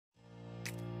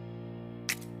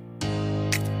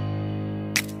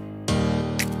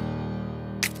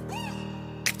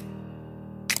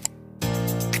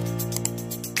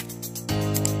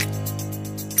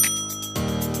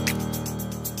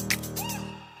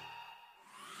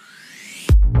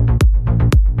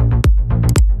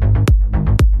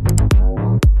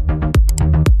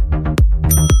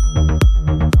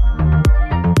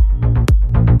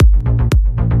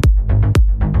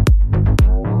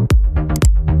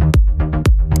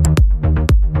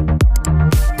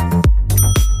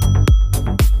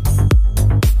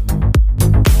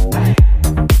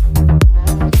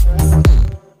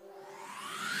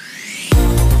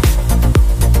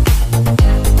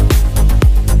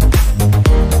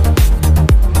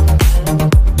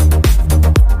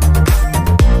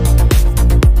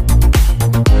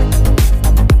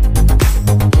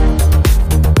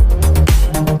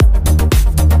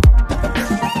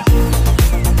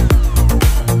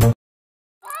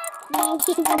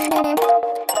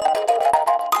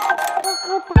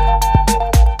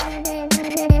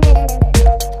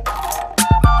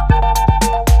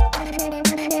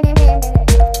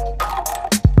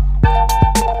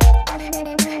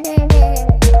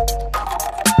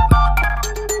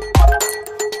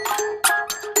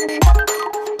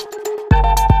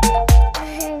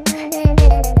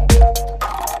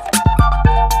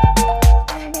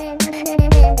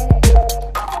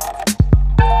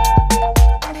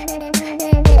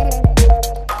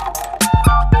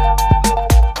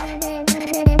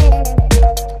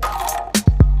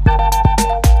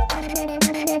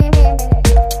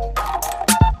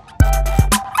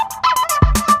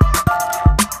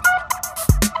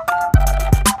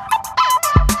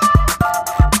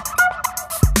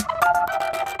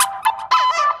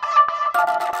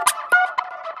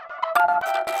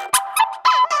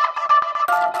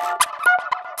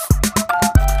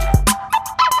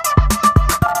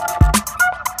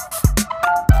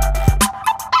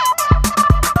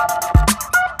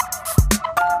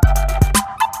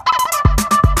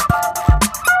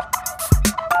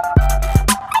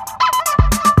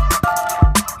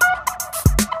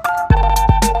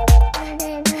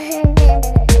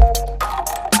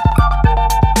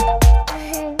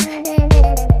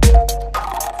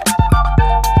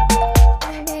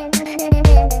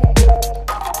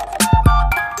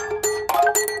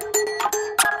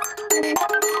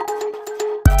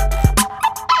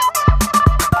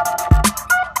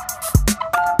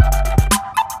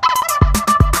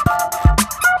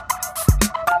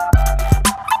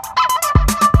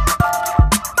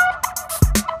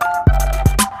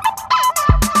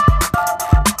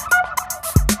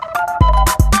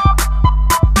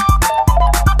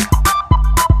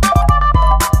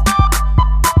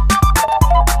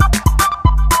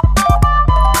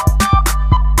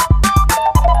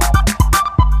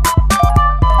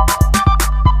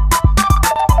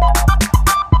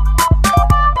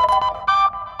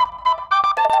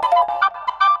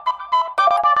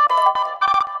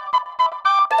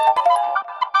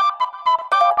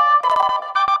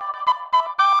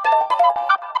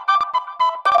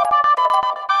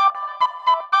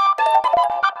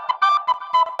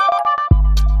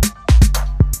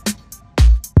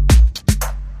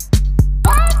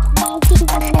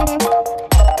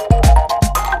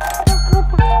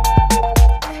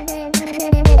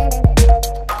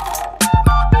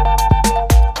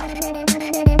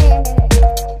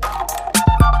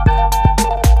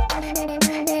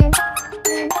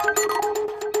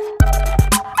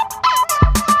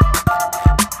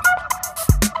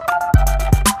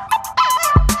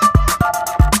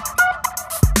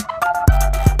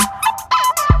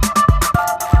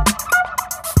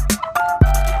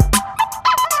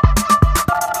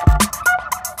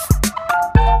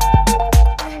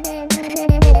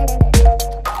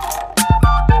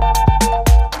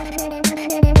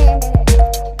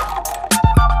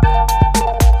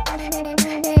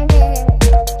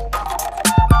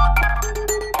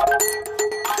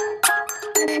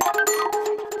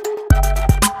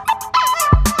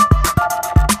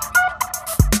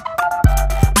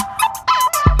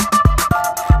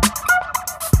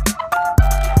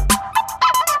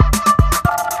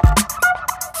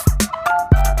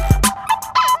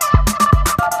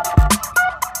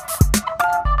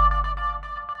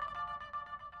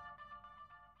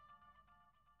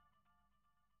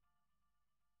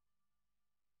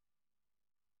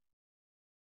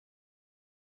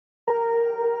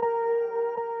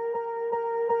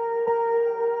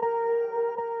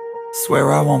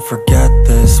Swear I won't forget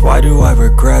this, why do I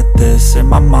regret this? In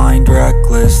my mind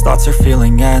reckless, thoughts are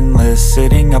feeling endless.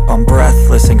 Sitting up I'm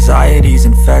breathless, anxiety's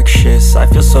infectious. I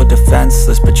feel so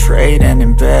defenseless, betrayed and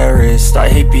embarrassed. I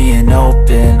hate being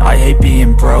open, I hate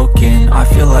being broken. I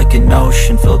feel like an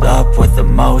ocean filled up with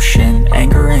emotion.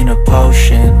 Anger ain't a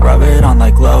potion, rub it on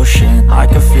like lotion. I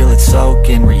can feel it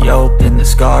soaking, reopen, the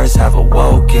scars have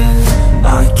awoken.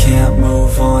 I can't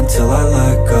move on till I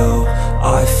let go.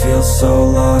 I feel so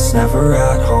lost, never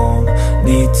at home.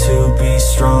 Need to be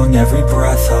strong, every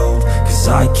breath hold. Cause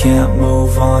I can't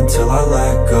move on till I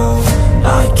let go.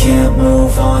 I can't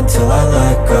move on till I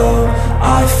let go.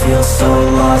 I feel so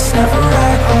lost, never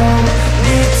at home.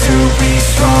 Need to be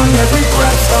strong, every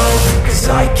breath hold. Cause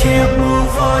I can't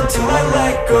move on till I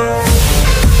let go.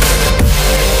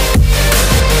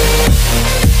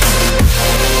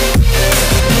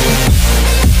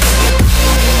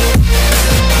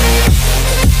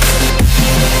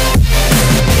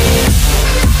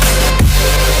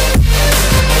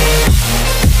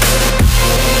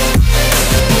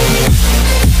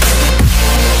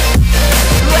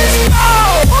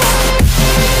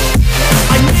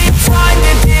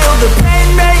 The pain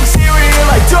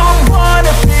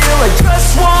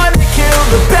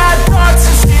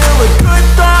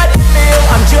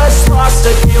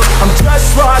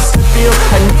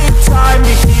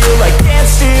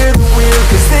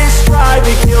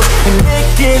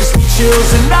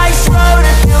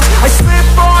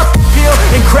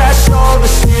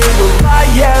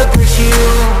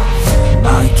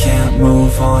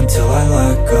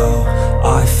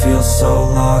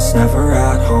never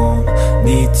at home.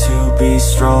 Need to be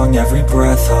strong, every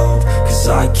breath hold. Cause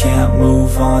I can't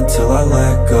move on till I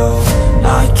let go.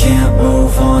 I can't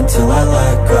move on till I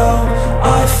let go.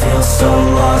 I feel so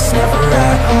lost, never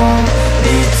at home.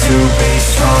 Need to be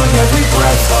strong, every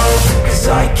breath hold. Cause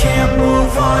I can't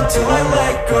move on till I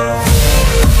let go.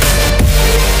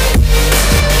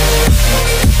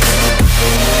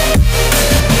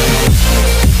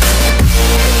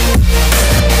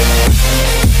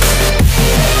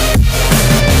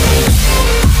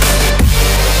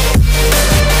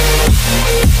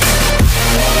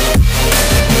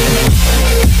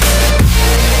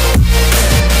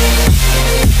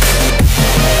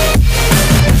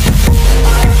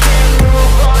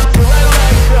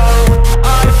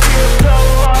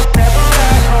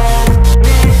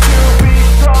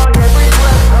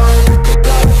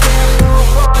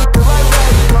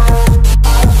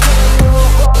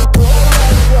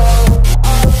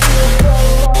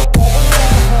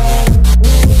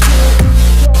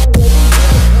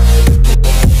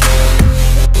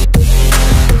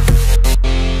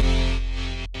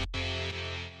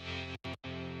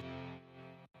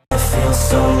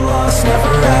 So lost,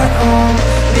 never at home.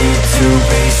 Need to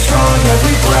be strong,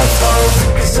 every breath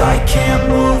hold. Cause I can't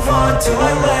move on till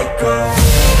I let go.